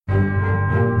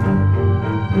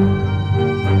Stories.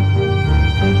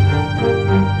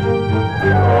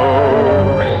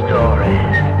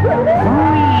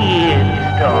 Weird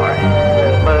stories.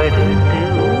 Murder,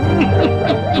 too.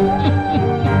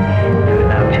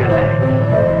 Turn out your lights.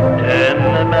 Turn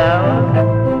them out.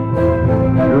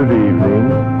 Good evening.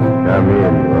 Come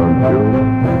in, won't you?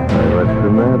 What's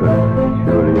the matter?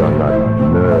 Surely you're not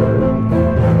nervous.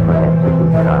 Perhaps it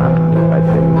will calm if I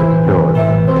tell you a story.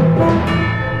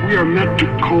 We are meant to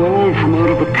call from out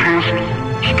of the past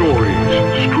stories,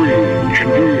 strange and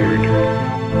weird.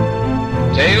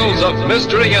 Tales of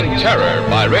mystery and terror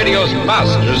by radio's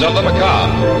masters of the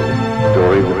macabre.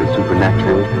 Stories of the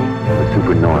supernatural, the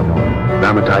supernormal,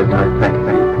 dramatized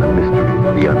fantasy, the mystery,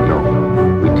 the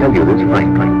unknown. We tell you this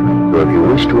frankly, so if you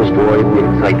wish to avoid the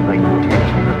excitement and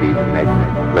tension of these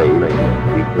imaginary plays,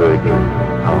 we urge you,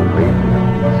 humbly,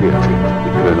 sincerely, to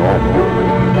turn off your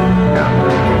radio now.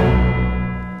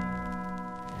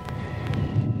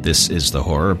 This is The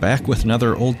Horror, back with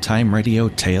another old-time radio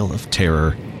tale of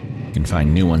terror. You can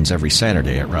find new ones every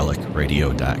Saturday at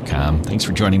relicradio.com. Thanks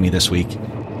for joining me this week.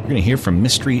 We're going to hear from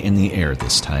Mystery in the Air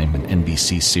this time, an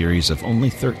NBC series of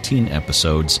only 13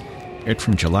 episodes, aired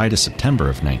from July to September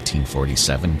of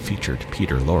 1947, featured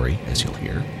Peter Lorre, as you'll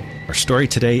hear. Our story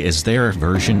today is their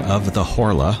version of The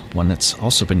Horla, one that's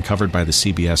also been covered by the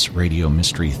CBS Radio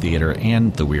Mystery Theater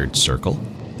and The Weird Circle.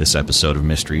 This episode of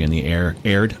Mystery in the Air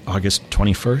aired August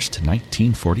 21st,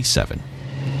 1947.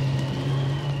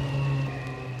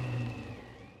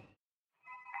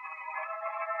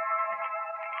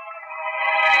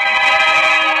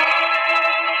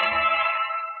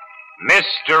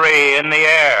 Mystery in the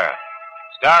Air,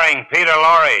 starring Peter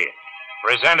Lorre,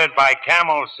 presented by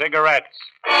Camel Cigarettes.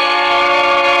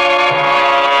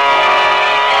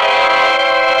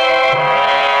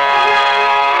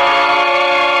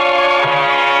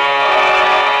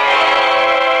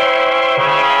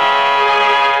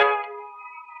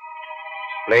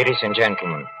 Ladies and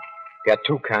gentlemen, there are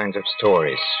two kinds of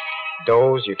stories.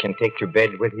 Those you can take to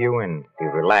bed with you and they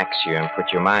relax you and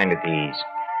put your mind at ease.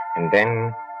 And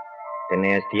then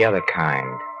there's the other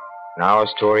kind. And our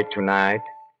story tonight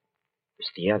is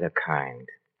the other kind.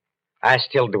 I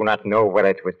still do not know whether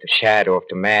it was the shadow of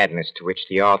the madness to which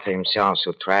the author himself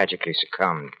so tragically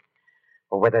succumbed,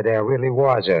 or whether there really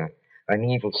was an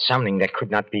evil something that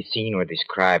could not be seen or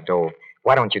described. Oh,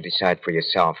 why don't you decide for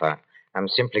yourself? I'm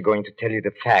simply going to tell you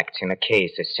the facts in a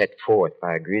case as set forth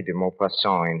by Guy de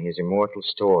Maupassant in his immortal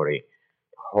story,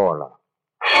 Horla.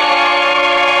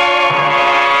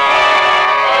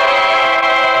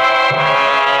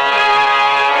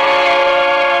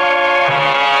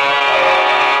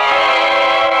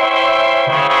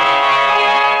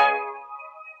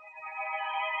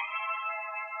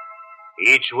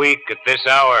 Each week at this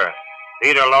hour,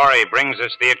 Peter Lorre brings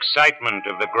us the excitement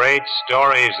of the great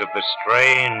stories of the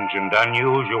strange and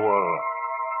unusual,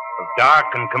 of dark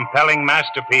and compelling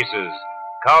masterpieces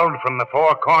culled from the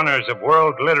four corners of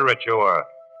world literature.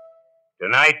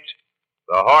 Tonight,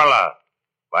 The Horla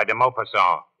by de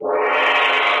Maupassant.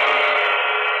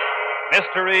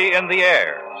 Mystery in the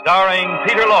Air, starring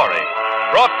Peter Lorre,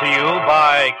 brought to you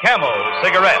by Camel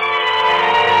Cigarettes.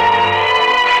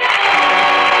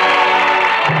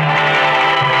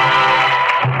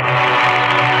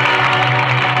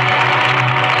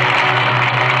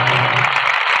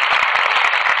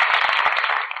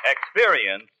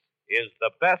 Experience is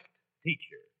the best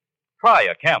teacher. Try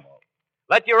a Camel.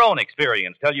 Let your own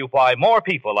experience tell you why more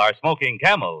people are smoking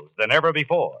Camels than ever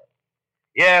before.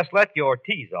 Yes, let your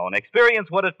T-Zone experience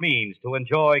what it means to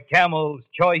enjoy Camel's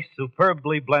choice,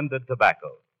 superbly blended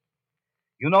tobacco.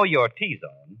 You know your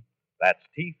T-Zone, that's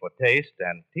T for taste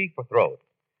and T for throat,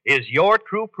 is your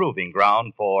true proving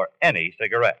ground for any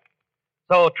cigarette.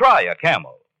 So try a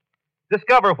Camel.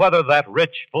 Discover whether that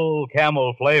rich, full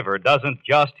Camel flavor doesn't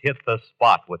just hit the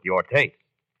spot with your taste.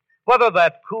 Whether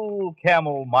that cool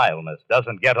Camel mildness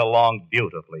doesn't get along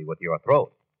beautifully with your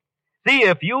throat. See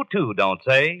if you, too, don't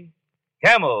say,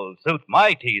 Camel suit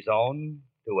my T-Zone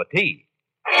to a T.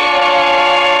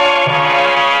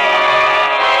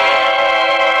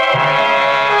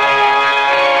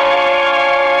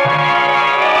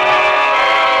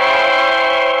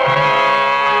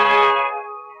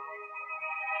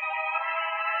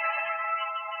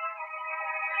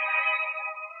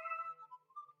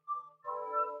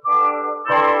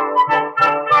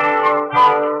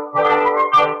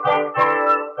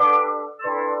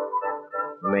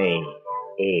 May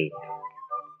 8th,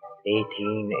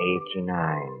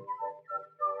 1889.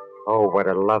 Oh, what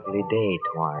a lovely day it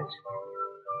was.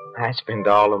 I spent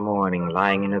all the morning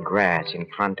lying in the grass in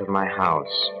front of my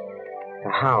house, the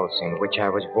house in which I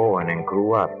was born and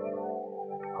grew up.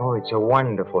 Oh, it's a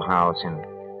wonderful house, and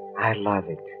I love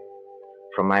it.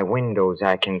 From my windows,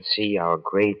 I can see our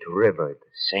great river, the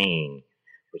Seine,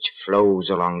 which flows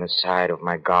along the side of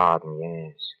my garden,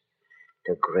 yes.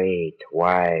 The great,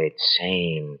 wide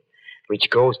Seine,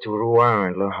 which goes to Rouen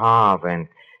and Le Havre,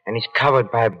 and is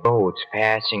covered by boats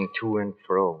passing to and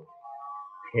fro.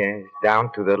 Yes,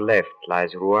 down to the left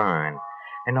lies Rouen,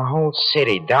 and a whole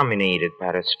city dominated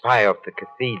by the spire of the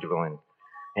cathedral,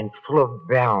 and full of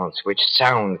bells which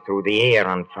sound through the air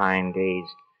on fine days,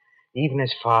 even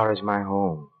as far as my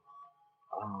home.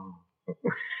 Oh,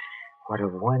 what a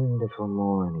wonderful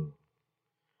morning.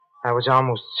 I was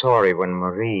almost sorry when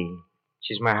Marie,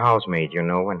 she's my housemaid, you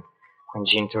know, when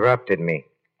she interrupted me.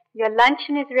 Your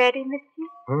luncheon is ready,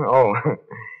 monsieur? Oh,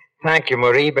 thank you,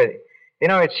 Marie, but, you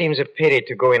know, it seems a pity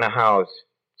to go in a house.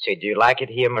 Say, do you like it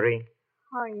here, Marie?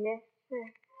 Oh, yes,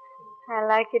 sir. I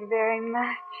like it very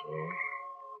much. Yeah.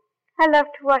 I love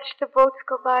to watch the boats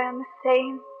go by on the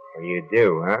Seine. Oh, you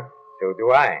do, huh? So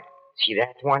do I. See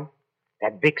that one?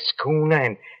 That big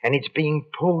schooner, and it's being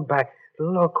pulled by...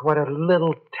 Look, what a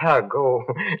little tug. Oh,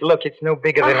 look, it's no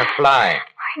bigger than a fly.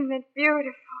 Isn't it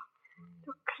beautiful?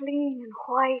 So clean and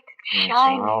white and Yes,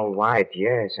 shiny. all white,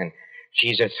 yes, and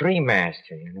she's a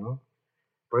three-master, you know.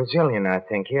 Brazilian, I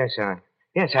think, yes.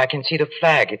 Yes, I can see the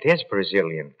flag. It is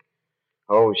Brazilian.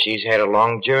 Oh, she's had a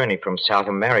long journey from South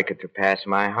America to pass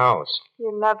my house.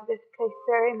 You love this place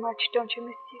very much, don't you,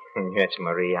 monsieur? Yes,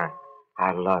 Marie,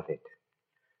 I love it.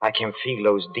 I can feel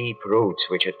those deep roots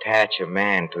which attach a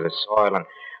man to the soil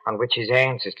on which his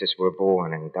ancestors were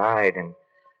born and died, and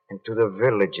to the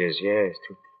villages, yes,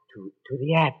 to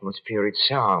the atmosphere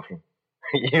itself.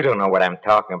 You don't know what I'm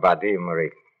talking about, do you,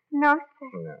 Marie? No, sir.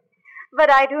 No. But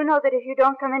I do know that if you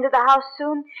don't come into the house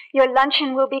soon, your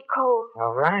luncheon will be cold.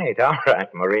 All right,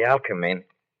 Marie, I'll come in.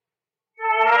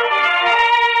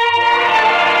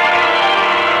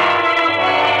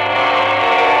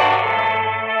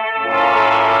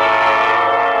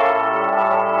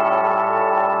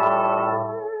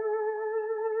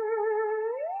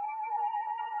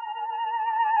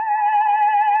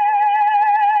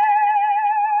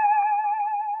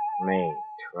 May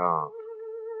 12th.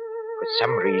 For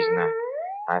some reason,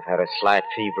 I've had a slight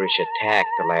feverish attack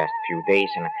the last few days,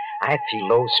 and I feel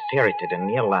low-spirited and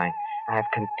ill. I have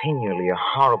continually a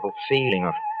horrible feeling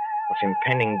of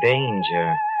impending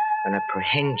danger, an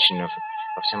apprehension of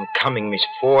some coming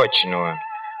misfortune or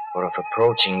of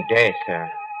approaching death.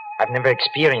 I've never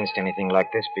experienced anything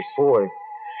like this before.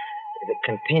 If it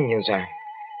continues,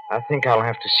 I think I'll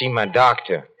have to see my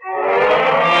doctor.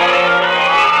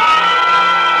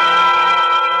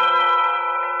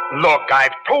 Look,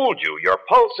 I've told you, your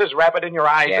pulse is rapid and your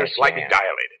eyes Yes, are slightly yes.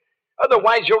 dilated.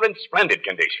 Otherwise, you're in splendid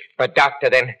condition. But, Doctor,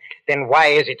 then why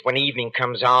is it when evening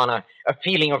comes on, a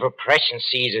feeling of oppression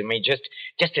seizes me, just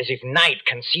as if night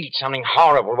concealed something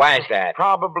horrible? Why is that?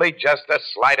 Probably just a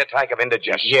slight attack of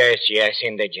indigestion. Yes,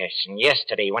 indigestion.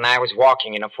 Yesterday, when I was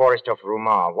walking in a forest of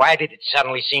Rouen, why did it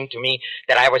suddenly seem to me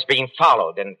that I was being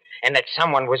followed and that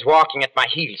someone was walking at my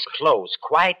heels,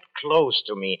 quite close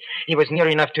to me? He was near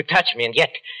enough to touch me, and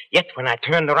yet when I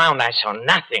turned around, I saw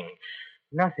nothing.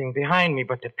 Nothing behind me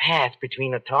but the path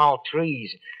between the tall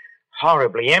trees.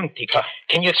 Horribly empty.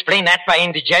 Can you explain that by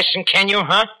indigestion, can you,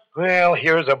 huh? Well,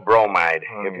 here's a bromide.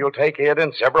 If you'll take it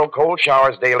and several cold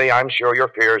showers daily, I'm sure your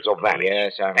fears will vanish.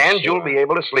 Yes, I'm And sure. you'll be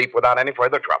able to sleep without any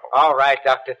further trouble. All right,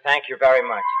 Doctor. Thank you very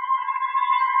much.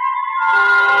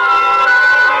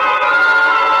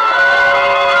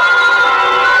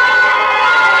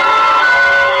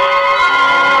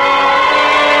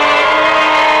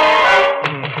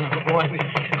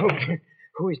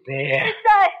 Who is there? It's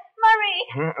I,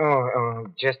 Marie. Oh,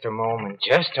 just a moment.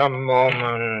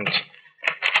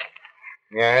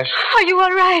 Yes? Are you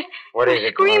all right? What You're is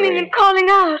it, screaming Marie? and calling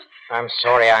out. I'm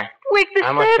sorry, Wake the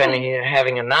I must have servant. been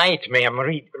having a nightmare,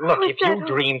 Marie. Look, Who's if you that?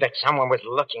 dreamed that someone was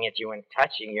looking at you and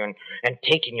touching you and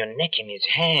taking your neck in his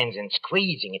hands and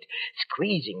squeezing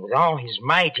with all his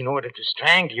might in order to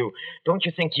strangle you, don't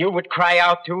you think you would cry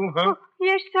out too, huh?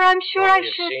 Yes, sir, I'm sure Oh, I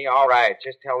you should. see, all right.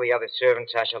 Just tell the other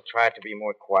servants I shall try to be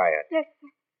more quiet. Yes, sir.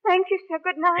 Thank you, sir.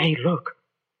 Good night. Hey, look,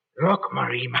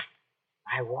 Marie, my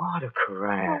water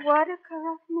carafe. A water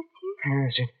carafe, monsieur?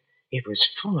 Yes, it was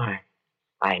full.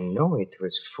 I know it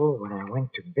was full when I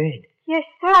went to bed. Yes,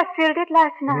 sir. I filled it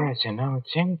last night. Yes, and now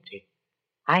it's empty.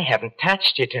 I haven't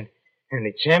touched it, and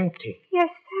it's empty. Yes,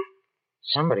 sir.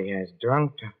 Somebody has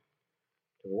drunk the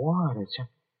water.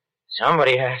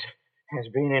 Somebody has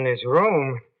been in his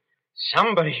room.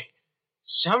 Something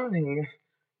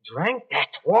drank that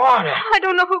Water! I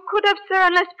don't know who could have, sir,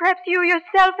 unless perhaps you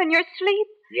yourself in your sleep.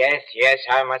 Yes,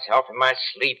 I myself in my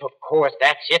sleep, of course.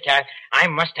 That's it. I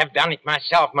must have done it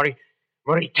myself, Marie.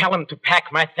 Marie, tell him to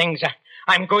pack my things.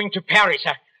 I'm going to Paris.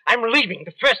 I'm leaving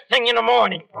the first thing in the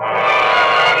morning.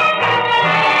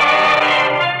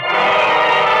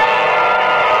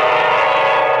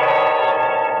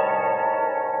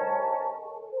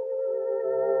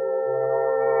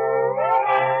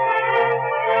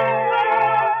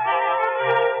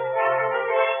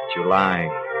 July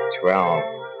 12.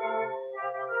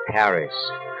 Paris.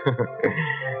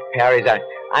 Paris,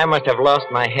 I must have lost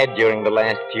my head during the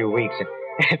last few weeks.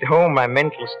 At home, my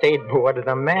mental state bordered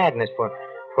on madness,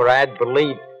 for I had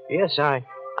believed, yes, I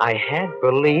had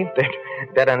believed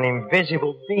that an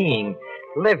invisible being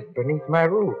lived beneath my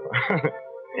roof.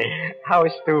 How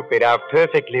stupid, how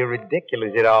perfectly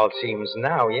ridiculous it all seems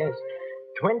now, yes.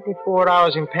 24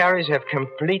 hours in Paris have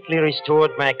completely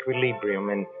restored my equilibrium,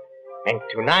 and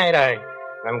tonight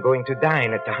I'm going to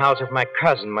dine at the house of my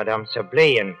cousin, Madame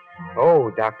Sablé, and,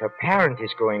 Dr. Parent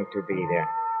is going to be there.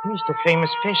 He's the famous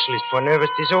specialist for nervous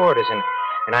disorders,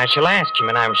 and I shall ask him,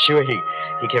 and I'm sure he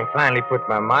can finally put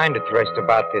my mind at rest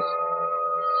about this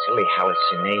silly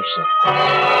hallucination.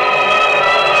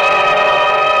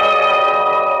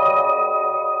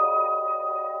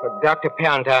 But Dr.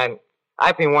 Parent,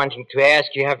 I've been wanting to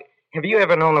ask you, have you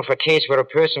ever known of a case where a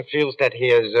person feels that he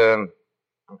is,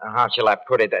 how shall I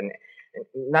put it,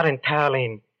 not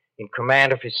entirely in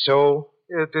command of his soul?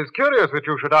 It is curious that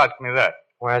you should ask me that.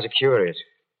 Why is it curious?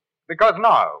 Because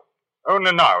now,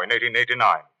 only now in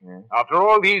 1889, after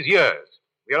all these years,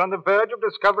 we are on the verge of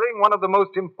discovering one of the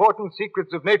most important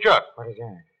secrets of nature. What is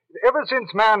that? Ever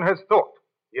since man has thought,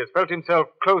 he has felt himself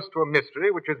close to a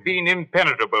mystery which has been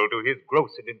impenetrable to his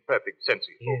gross and imperfect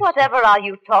senses. Yes. Whatever are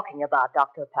you talking about,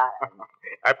 Dr. Parent?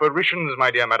 Apparitions,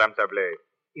 my dear Madame Sablé.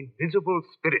 Invisible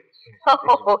spirits.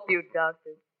 Oh, you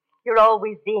doctors. You're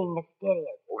always being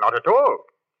mysterious. Oh, not at all.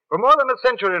 For more than a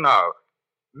century now,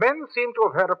 men seem to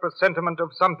have had a presentiment of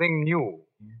something new.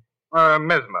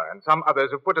 Mesmer and some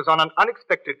others have put us on an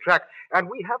unexpected track, and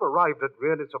we have arrived at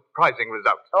really surprising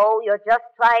results. Oh, you're just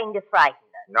trying to frighten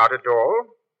us. Not at all.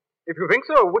 If you think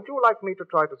so, would you like me to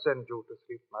try to send you to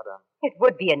sleep, madame? It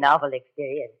would be a novel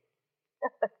experience.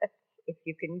 If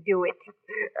you can do it.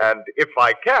 And if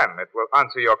I can, it will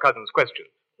answer your cousin's question.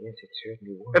 Yes, it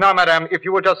certainly will. Now, madame, if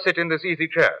you will just sit in this easy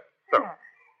chair. So,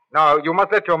 now you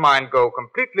must let your mind go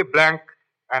completely blank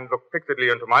and look fixedly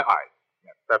into my eyes.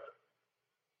 Yes, that's it.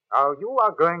 Now, you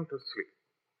are going to sleep.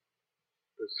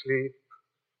 To sleep.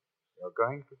 You're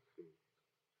going to sleep.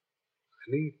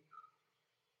 Sleep.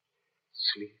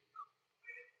 Sleep.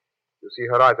 You see,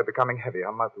 her eyes are becoming heavy.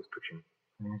 Her mouth is twitching.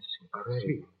 That's incredible.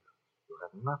 Sleep. You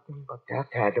have nothing but...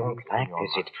 Doctor, I don't like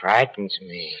this. It frightens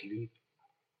me. Sleep.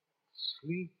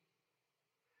 Sleep.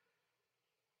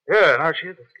 Yeah, now she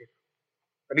is asleep.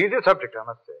 An easy subject, I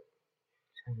must say.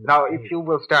 Now, if you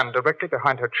will stand directly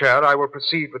behind her chair, I will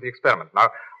proceed with the experiment.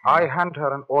 Now, I hand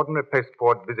her an ordinary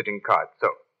pasteboard visiting card. So.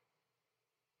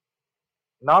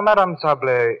 Now, Madame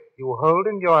Sablé, you hold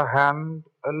in your hand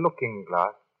a looking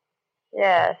glass.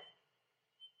 Yes.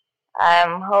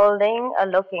 I'm holding a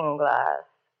looking glass.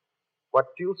 What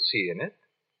do you see in it?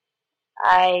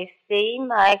 I see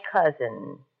my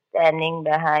cousin standing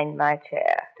behind my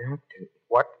chair. Doctor,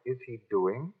 what is he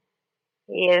doing?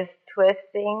 He is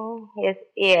twisting his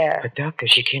ear. But, Doctor,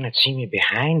 she cannot see me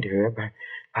behind her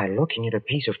by looking at a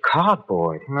piece of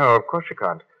cardboard. No, of course she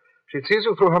can't. She sees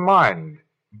you through her mind.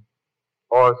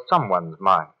 Or someone's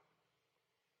mind.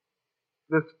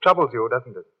 This troubles you,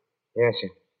 doesn't it? Yes,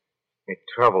 it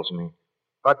troubles me.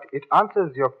 But it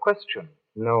answers your question.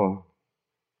 No.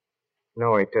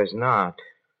 No, it does not.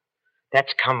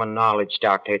 That's common knowledge,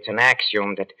 Doctor. It's an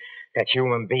axiom that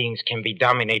human beings can be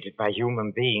dominated by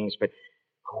human beings. But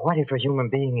what if a human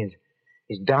being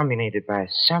is dominated by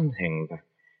something?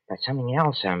 By something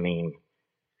else, I mean.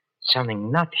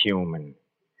 Something not human.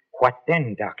 What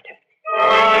then, Doctor?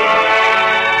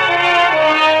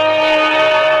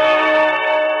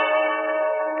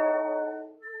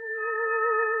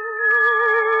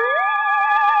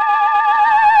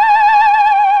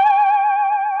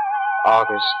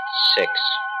 August 6th.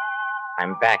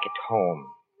 I'm back at home.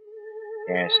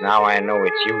 Yes, now I know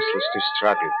it's useless to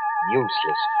struggle.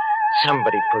 Useless.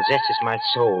 Somebody possesses my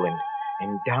soul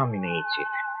and dominates it.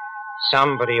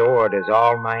 Somebody orders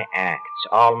all my acts,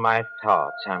 all my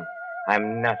thoughts.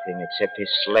 I'm nothing except his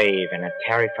slave and a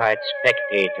terrified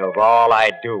spectator of all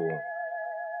I do.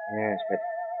 Yes,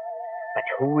 but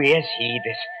who is he,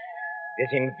 this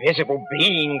invisible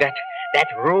being that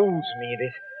rules me,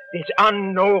 this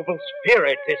unknowable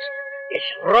spirit, this This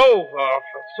rover of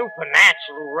a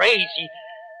supernatural race,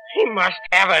 he must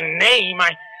have a name.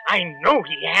 I know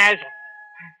he has.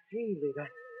 I feel it.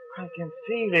 I can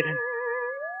feel it. And,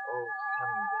 oh,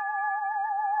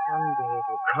 someday it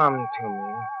will come to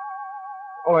me.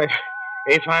 Oh,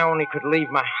 if I only could leave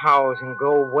my house and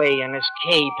go away and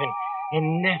escape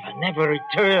and never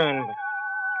return.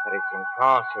 But it's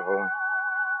impossible.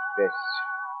 This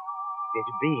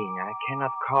being I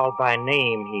cannot call by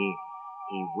name, he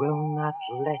will not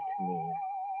let me.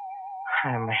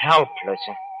 I'm helpless.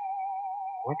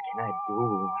 What can I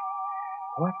do?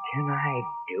 What can I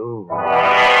do?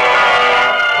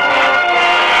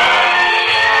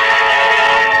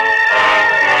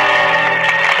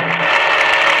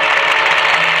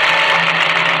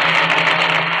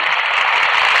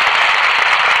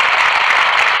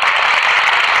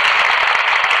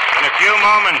 In a few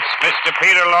moments, Mr.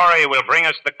 Peter Lorre will bring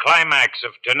us the climax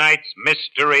of tonight's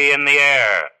Mystery in the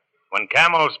Air, when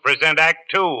camels present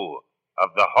Act 2 of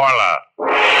the Horla.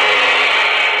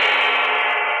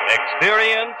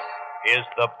 Experience is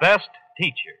the best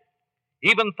teacher.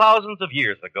 Even thousands of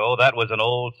years ago, that was an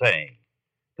old saying.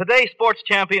 Today, sports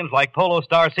champions like polo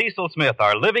star Cecil Smith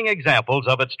are living examples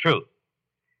of its truth.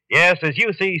 Yes, as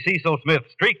you see Cecil Smith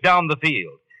streak down the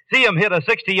field, see him hit a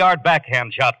 60-yard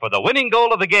backhand shot for the winning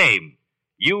goal of the game,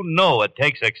 you know it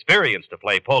takes experience to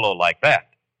play polo like that.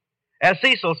 As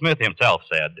Cecil Smith himself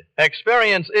said,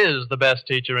 experience is the best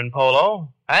teacher in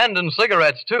polo, and in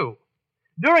cigarettes, too.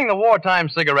 During the wartime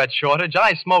cigarette shortage,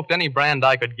 I smoked any brand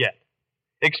I could get.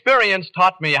 Experience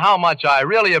taught me how much I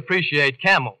really appreciate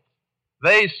Camels.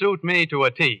 They suit me to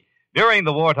a T. During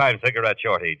the wartime cigarette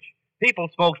shortage, people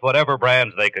smoked whatever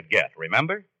brands they could get,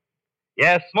 remember?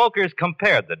 Yes, smokers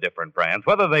compared the different brands,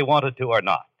 whether they wanted to or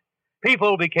not.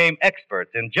 People became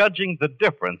experts in judging the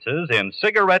differences in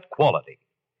cigarette quality.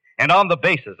 And on the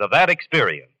basis of that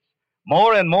experience,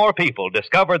 more and more people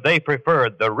discovered they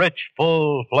preferred the rich,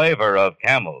 full flavor of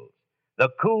Camels, the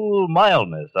cool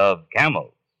mildness of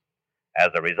Camels. As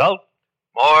a result,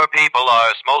 more people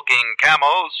are smoking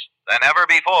Camels than ever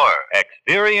before.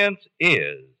 Experience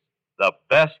is the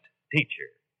best teacher.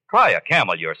 Try a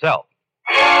Camel yourself.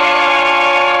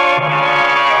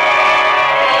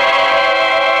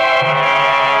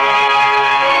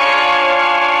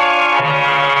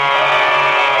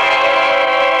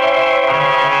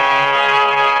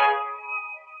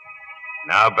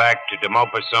 Now back to de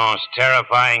Maupassant's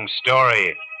terrifying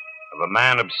story of a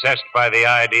man obsessed by the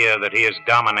idea that he is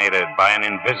dominated by an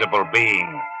invisible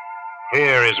being.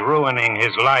 Fear is ruining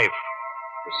his life.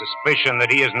 The suspicion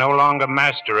that he is no longer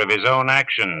master of his own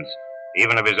actions,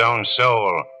 even of his own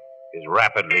soul, is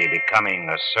rapidly becoming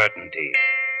a certainty.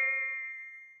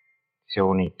 It's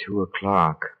only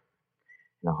 2:00,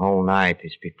 and the whole night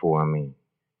is before me.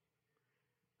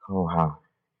 Oh,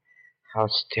 how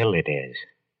still it is.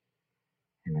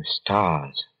 And the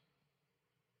stars,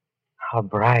 how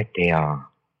bright they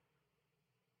are.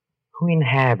 Who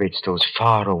inhabits those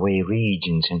faraway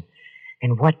regions,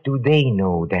 and what do they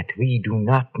know that we do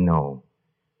not know?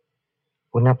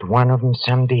 Will not one of them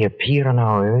someday appear on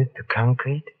our earth to conquer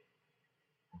it?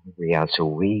 We are so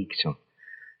weak,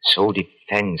 so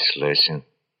defenseless. And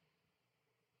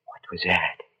what was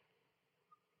that?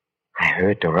 I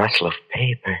heard the rustle of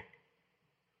paper,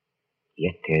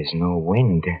 yet there's no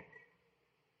wind.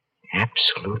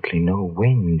 Absolutely no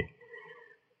wind.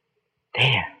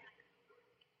 There.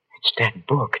 It's that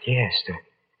book, yes,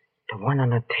 the one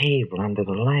on the table under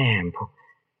the lamp.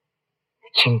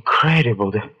 It's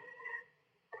incredible. The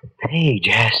page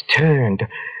has turned.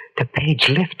 The page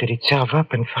lifted itself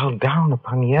up and fell down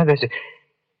upon the others as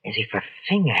if a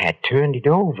finger had turned it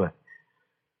over.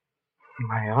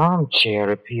 My armchair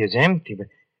appears empty, but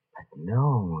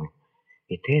no,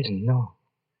 it isn't. No,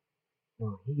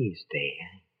 he is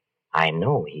there. I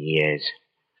know he is.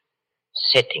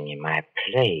 Sitting in my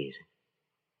place.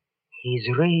 He's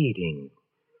reading.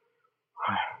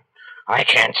 I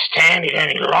can't stand it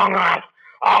any longer.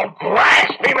 I'll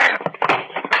grasp him and...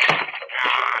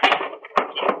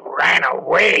 He ran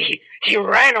away. He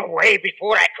ran away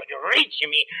before I could reach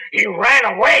him. He ran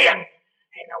away and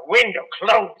the window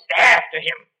closed after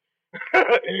him.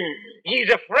 He's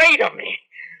afraid of me.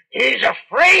 He's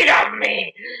afraid of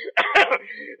me.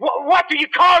 What do you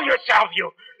call yourself,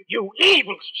 you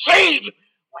evil shade?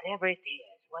 Whatever it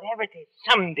is,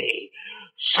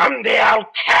 someday I'll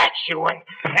catch you and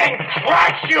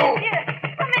crush you.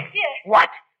 Monsieur. What?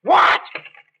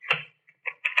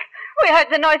 We heard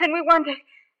the noise and we wondered.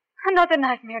 Another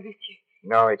nightmare, monsieur.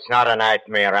 No, it's not a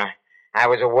nightmare. I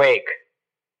was awake.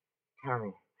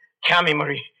 Tell me,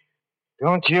 Marie.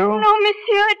 Don't you? No,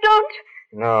 monsieur, I don't.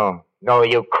 No,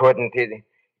 you couldn't.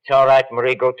 It's all right,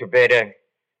 Marie. Go to bed. There's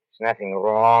nothing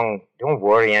wrong. Don't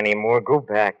worry anymore. Go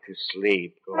back to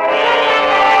sleep. Go.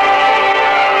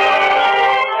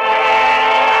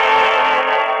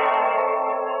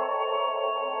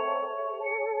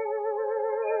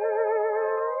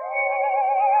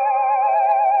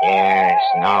 Yes,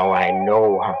 now I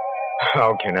know.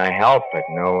 How can I help it,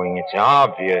 knowing it's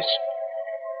obvious?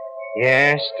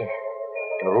 Yes,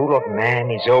 the rule of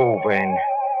man is over, and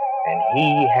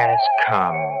he has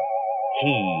come.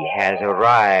 He has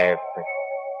arrived. But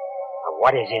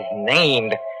what is his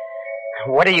name?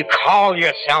 What do you call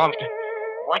yourself?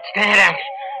 What's that?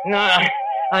 No,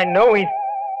 I know he's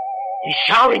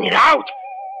shouting it out.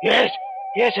 Yes,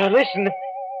 I listened.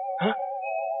 Huh?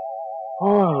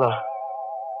 Horla.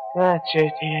 That's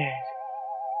it, yes.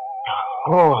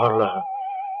 Horla.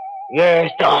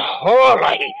 Yes, the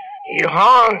Horla. He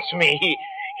haunts me.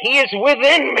 He is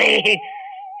within me.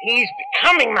 He's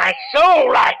becoming my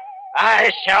soul.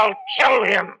 I shall kill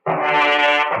him.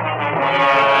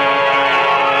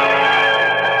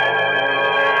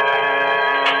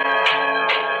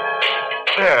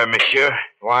 There, monsieur.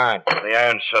 What? The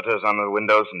iron shutters on the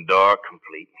windows and door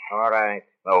complete. All right.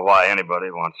 Know why anybody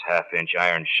wants half-inch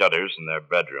iron shutters in their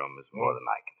bedroom is more than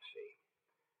I can see.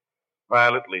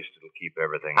 Well, at least it'll keep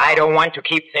everything I out. don't want to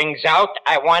keep things out.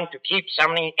 I want to keep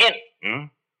something in. Hmm?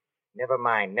 Never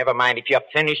mind. If you're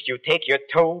finished, you take your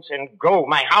tools and go.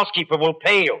 My housekeeper will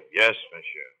pay you. Yes,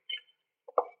 monsieur.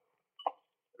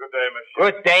 Good day,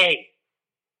 monsieur. Good day.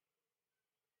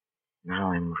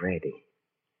 Now I'm ready.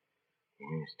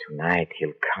 Yes, tonight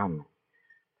he'll come.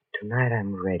 Tonight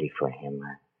I'm ready for him.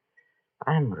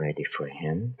 I'm ready for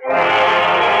him.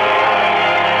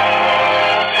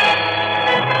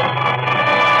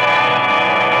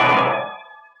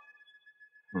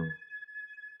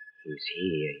 He's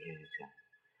here, yes.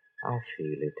 I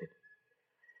feel it.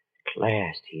 At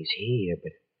last he's here,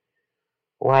 but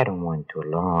I don't want to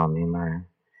alarm him.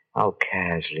 I'll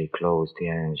casually close the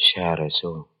iron shutter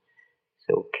so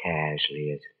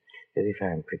casually as if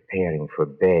I'm preparing for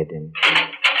bed. And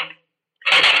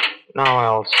now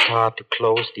I'll start to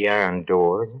close the iron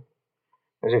doors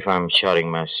as if I'm shutting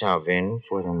myself in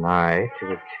for the night.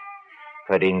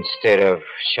 But instead of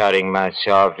shutting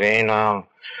myself in,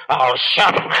 I'll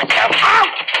shut myself out.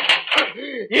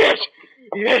 Yes,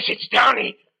 it's down.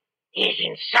 He's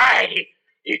inside.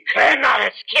 He cannot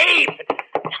escape.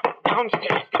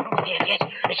 Downstairs, yes,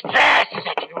 as fast as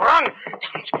I can run.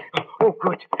 Oh,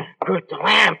 good. The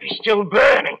lamp is still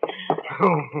burning.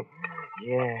 Oh,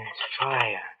 yes,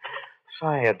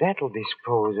 fire. That'll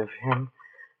dispose of him.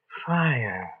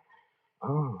 Fire.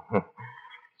 Oh,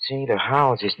 see, the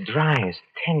house is dry as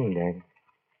tinder.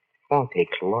 Won't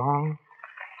take long.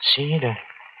 See, the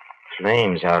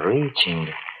flames are reaching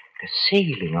the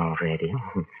ceiling already.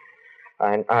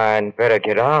 I'd better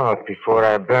get out before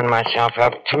I burn myself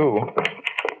up, too.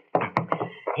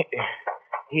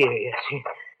 Here,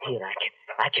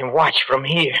 I can watch from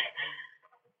here.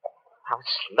 How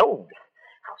slow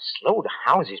the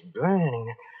house is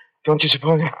burning. Don't you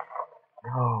suppose?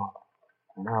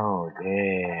 No,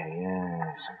 there,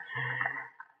 yes.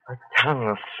 A tongue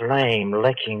of flame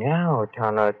licking out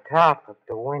on the top of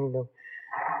the window.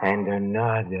 And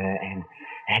another,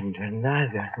 and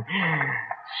another.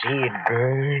 See it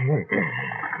burn.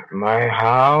 My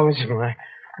house,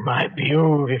 my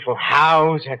beautiful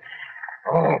house. And,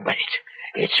 but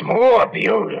it's more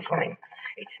beautiful.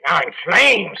 It's now in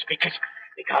flames because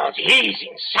he's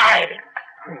inside.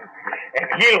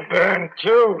 And he'll burn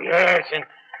too, yes.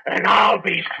 And I'll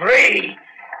be free.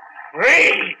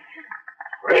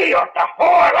 Free of the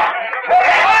Horla.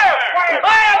 Fire! The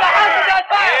house is on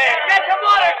fire! Get some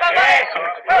water, somebody! Yes,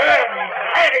 it's burning.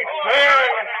 It's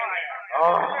burning.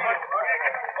 Oh,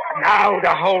 now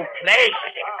the whole place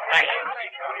is in flames.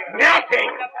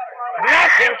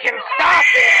 Nothing can stop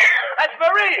it. That's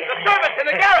Marie, the servants in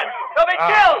the garret. They'll be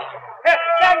killed. Here,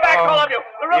 stand back, all of you.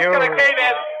 The roof's going to cave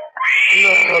in.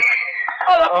 Look.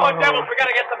 Oh, the poor devils, we got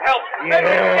to get some help. Maybe we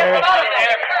can get them out of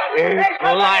there. It's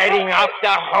lighting up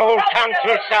the whole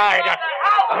countryside.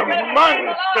 A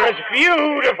monstrous,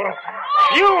 beautiful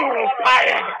funeral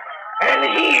pyre. And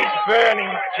he's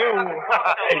burning too.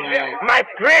 My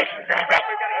prisoner,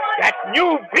 that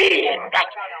new being,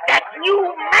 that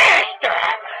new master,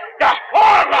 the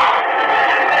Horla.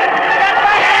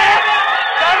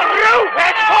 The roof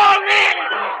has fallen in.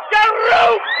 The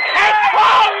roof has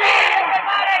fallen in.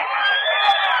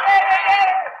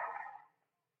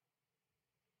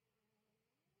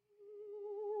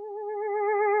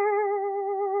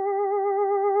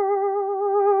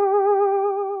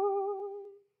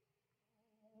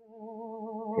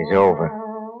 It's over.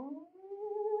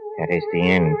 That is the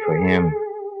end for him.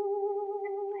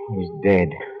 He's dead.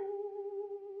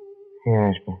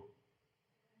 Yes, but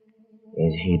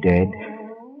is he dead?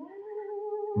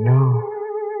 No.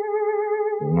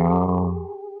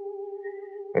 No.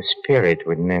 A spirit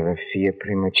would never fear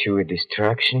premature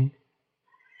destruction.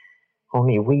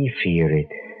 Only we fear it.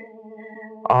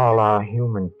 All our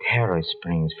human terror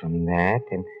springs from that,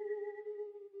 and...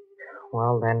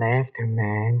 Well, then after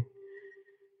man...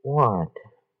 What?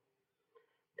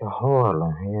 The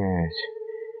Horla, yes.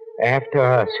 After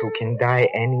us, who can die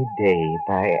any day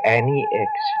by any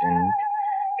accident,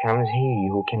 comes he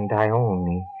who can die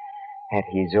only at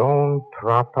his own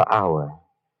proper hour,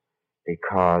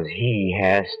 because he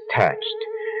has touched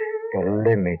the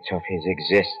limits of his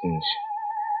existence.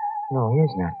 No,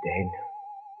 he's not dead.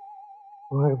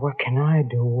 What can I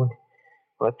do?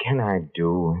 What can I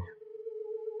do?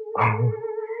 Oh,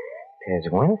 there's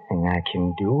one thing I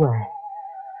can do.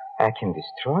 I can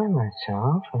destroy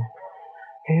myself.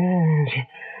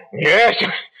 Yes,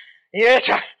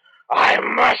 I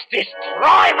must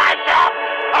destroy myself.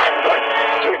 I'm going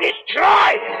to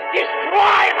destroy myself.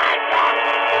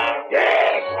 Destroy.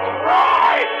 Yes,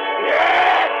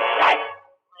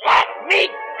 let me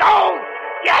go.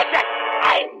 Yes,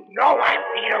 I know I'm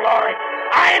Peter Lorre.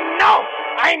 I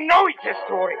know it's a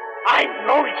story. I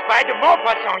know it's by de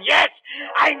Maupassant. Yes,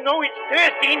 I know it's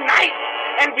Thursday night,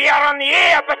 and we are on the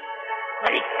air, but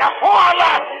it's the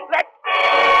Horla.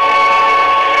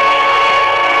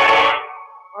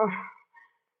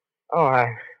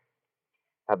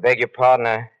 I beg your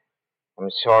pardon. I'm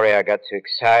sorry I got too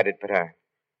excited, but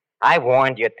I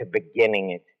warned you at the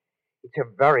beginning. It's a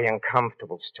very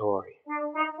uncomfortable story.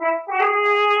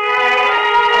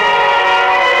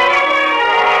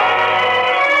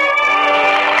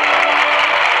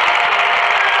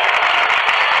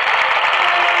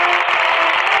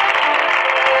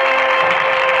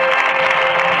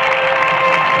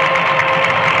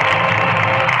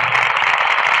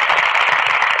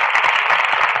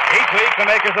 The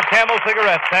makers of Camel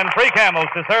cigarettes send free Camels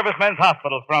to servicemen's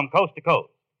hospitals from coast to coast.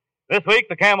 This week,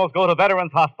 the Camels go to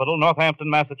Veterans Hospital, Northampton,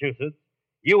 Massachusetts,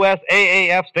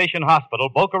 USAAF Station Hospital,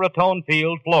 Boca Raton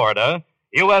Field, Florida,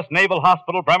 U.S. Naval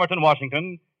Hospital, Bremerton,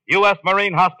 Washington, U.S.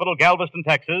 Marine Hospital, Galveston,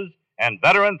 Texas, and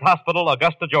Veterans Hospital,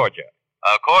 Augusta, Georgia.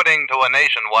 According to a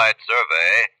nationwide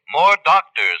survey, more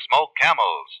doctors smoke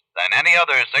Camels than any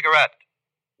other cigarette.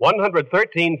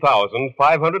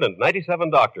 113,597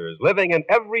 doctors living in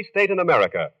every state in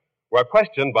America were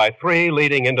questioned by 3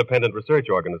 leading independent research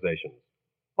organizations.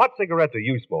 What cigarette do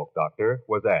you smoke, doctor?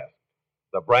 Was asked.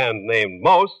 The brand named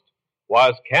most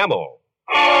was Camel.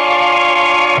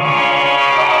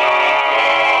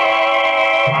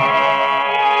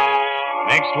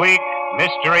 Next week,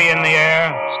 Mystery in the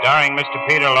Air, starring Mr.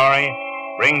 Peter Lorre,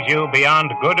 brings you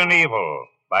Beyond Good and Evil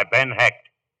by Ben Hecht,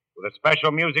 with a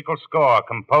special musical score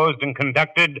composed and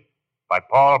conducted by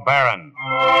Paul Barron.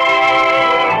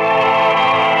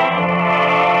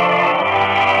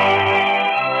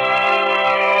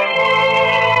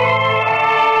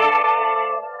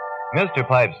 Mr.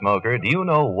 Pipe Smoker, do you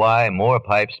know why more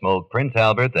pipes smoke Prince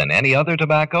Albert than any other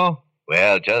tobacco?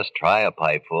 Well, just try a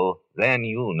pipeful, then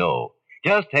you'll know.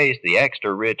 Just taste the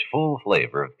extra rich, full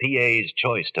flavor of PA's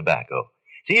choice tobacco.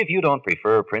 See if you don't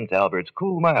prefer Prince Albert's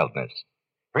cool mildness.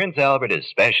 Prince Albert is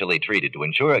specially treated to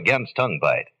ensure against tongue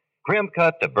bite. Crimp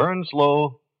cut to burn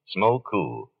slow, smoke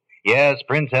cool. Yes,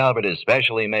 Prince Albert is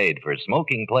specially made for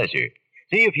smoking pleasure.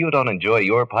 See if you don't enjoy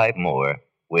your pipe more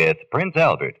with Prince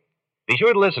Albert. Be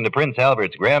sure to listen to Prince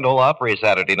Albert's Grand Ole Opry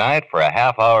Saturday night for a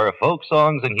half hour of folk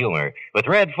songs and humor with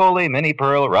Red Foley, Minnie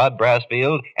Pearl, Rod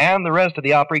Brassfield, and the rest of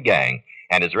the Opry gang.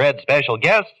 And as Red's special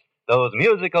guests, those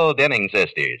musical Denning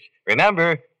sisters.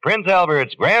 Remember, Prince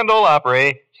Albert's Grand Ole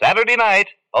Opry, Saturday night,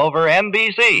 over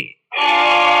NBC.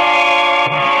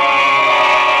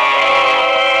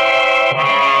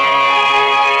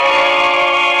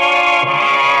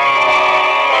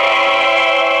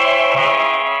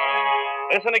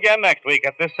 Listen again next week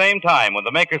at this same time when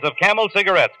the makers of Camel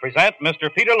cigarettes present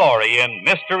Mr. Peter Lorre in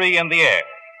Mystery in the Air.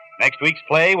 Next week's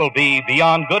play will be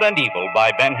Beyond Good and Evil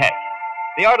by Ben Hecht.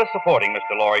 The artists supporting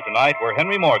Mr. Lorre tonight were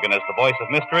Henry Morgan as the voice of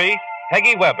mystery,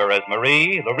 Peggy Weber as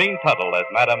Marie, Lorene Tuttle as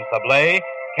Madame Sablé,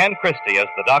 Ken Christie as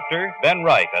the Doctor, Ben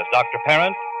Wright as Dr.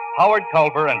 Parent, Howard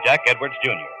Culver, and Jack Edwards,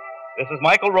 Jr. This is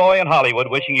Michael Roy in Hollywood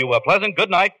wishing you a pleasant good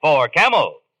night for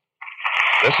Camel.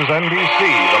 This is NBC,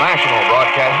 the National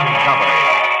Broadcasting Company.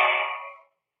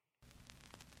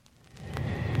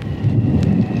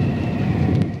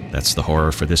 That's the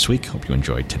horror for this week. Hope you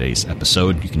enjoyed today's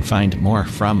episode. You can find more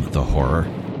from the horror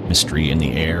Mystery in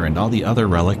the Air, and all the other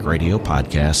Relic Radio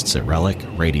podcasts at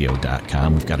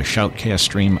relicradio.com. We've got a Shoutcast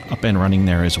stream up and running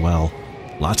there as well.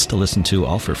 Lots to listen to,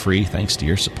 all for free, thanks to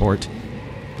your support.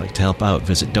 If you'd like to help out,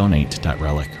 visit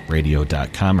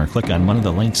donate.relicradio.com or click on one of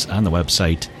the links on the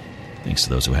website. Thanks to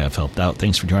those who have helped out.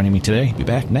 Thanks for joining me today. Be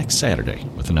back next Saturday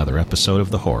with another episode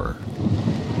of The Horror.